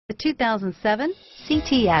The 2007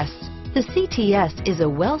 CTS. The CTS is a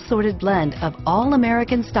well-sorted blend of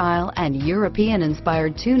all-American style and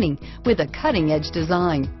European-inspired tuning with a cutting-edge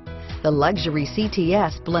design. The luxury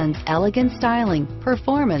CTS blends elegant styling,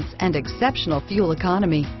 performance, and exceptional fuel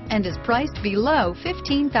economy and is priced below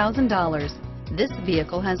 $15,000. This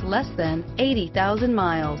vehicle has less than 80,000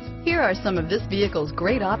 miles. Here are some of this vehicle's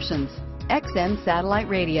great options: XM satellite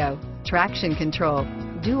radio, traction control,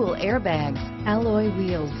 dual airbags, alloy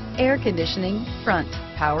wheels, air conditioning, front,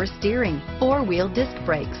 power steering, four-wheel disc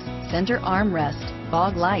brakes, center armrest,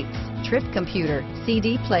 fog lights, trip computer,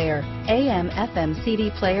 CD player, AM/FM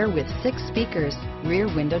CD player with 6 speakers, rear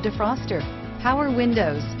window defroster, power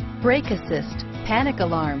windows, brake assist, panic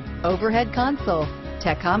alarm, overhead console,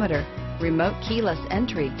 tachometer, remote keyless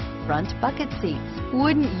entry, front bucket seats.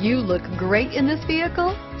 Wouldn't you look great in this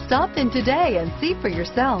vehicle? Stop in today and see for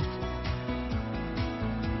yourself.